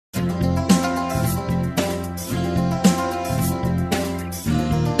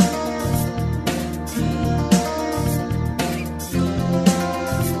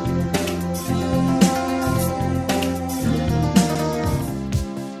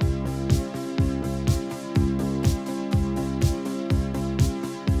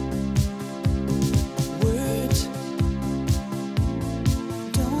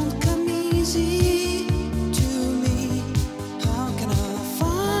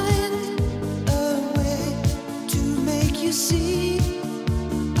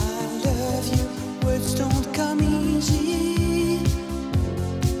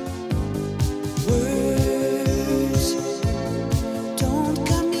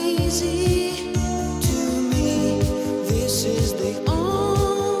easy to me. This is the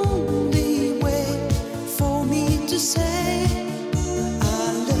only way for me to say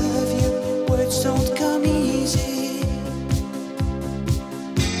I love you. Words don't come easy.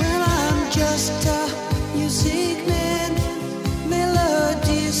 Well, I'm just a music man,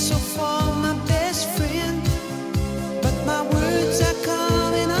 melodies so far my best friend, but my words are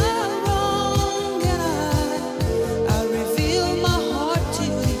coming out wrong, and I reveal my heart to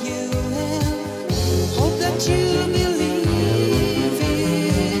you and hope that you believe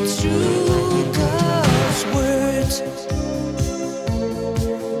it's true. 'Cause words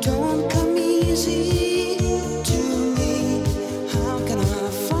don't come easy to me. How can I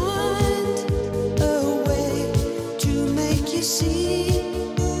find a way to make you see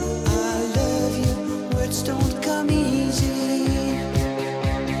I love you? Words don't come easy.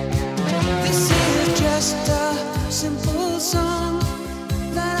 This is just a simple song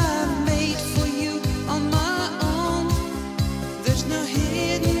that I made for you on my own. There's no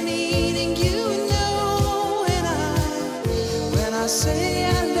hidden meaning, you know, and when I say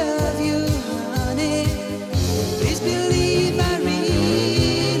I love you, honey, please believe I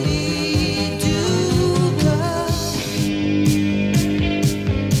really do. 'Cause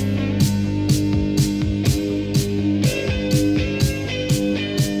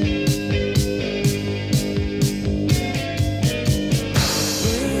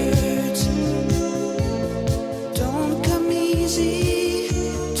words don't come easy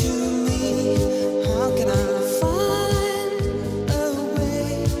to me. How can I find a way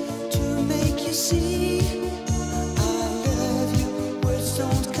to make you see I love you? Words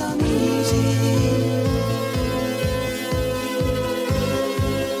don't come easy.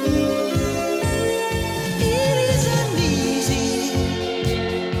 It isn't easy.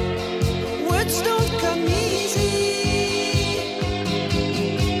 Words don't come easy.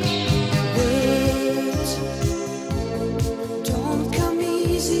 Words don't come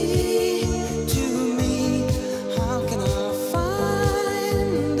easy to me. How can I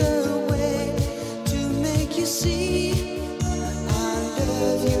find a way to make you see I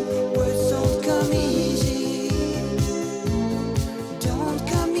love you? Words don't come easy. Don't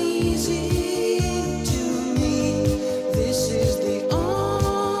come easy to me. This is the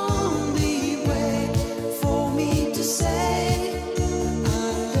only way for me to say I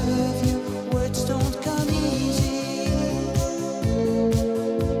love you. Words don't come easy.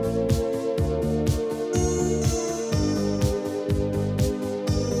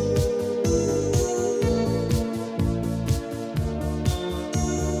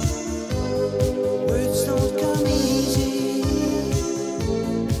 Words don't come easy.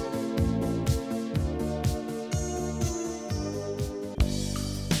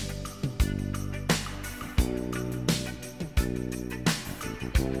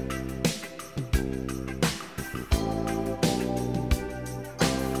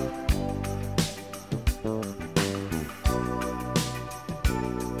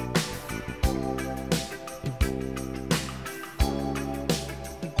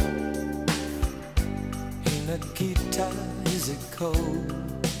 Nikita, is it cold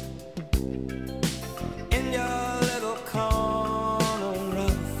in your little corner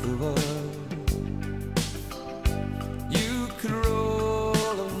of the world? You could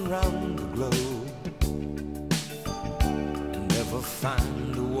roll around the globe and never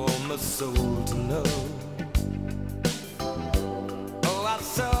find a warmer soul to know. Oh, I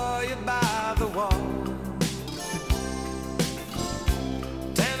saw you by the wall,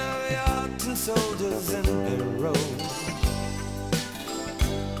 10 of your tin soldiers in a row,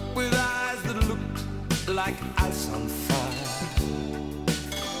 with eyes that looked like ice on fire.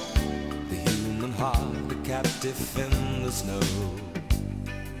 The human heart, a captive in the snow.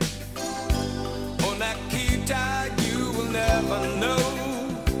 Oh, Nikita, you will never know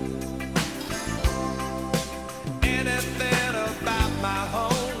anything about my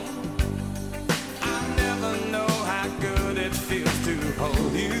home. I never know how good it feels to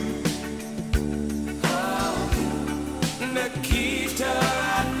hold you. Nikita,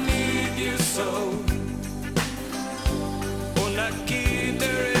 I need you so. Oh,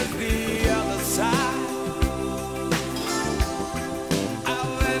 Nikita is the other side of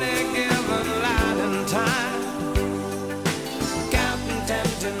any given line in time, counting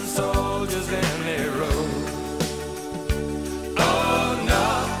 10 soldiers in a row. Oh no,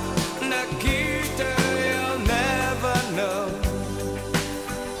 Nikita, you'll never know.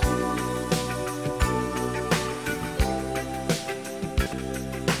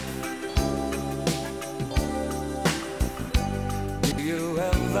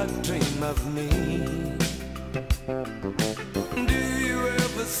 Dream of me? Do you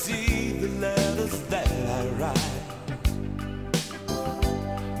ever see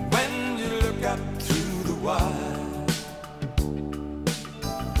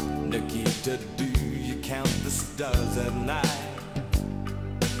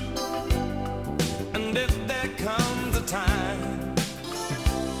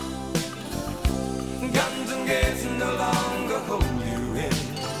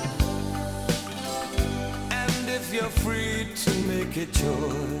you're free to make a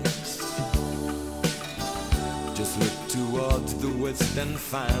choice. Just look towards the west and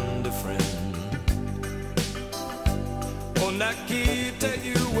find a friend. Oh, Nikita,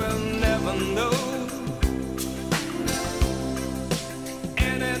 you will never know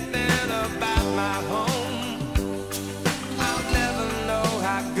anything about my home. I'll never know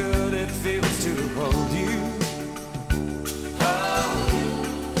how good it feels to hold you. Oh,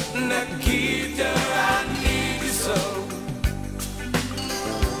 Nikita, I need you so.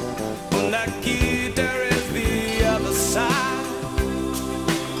 Oh, Nikita.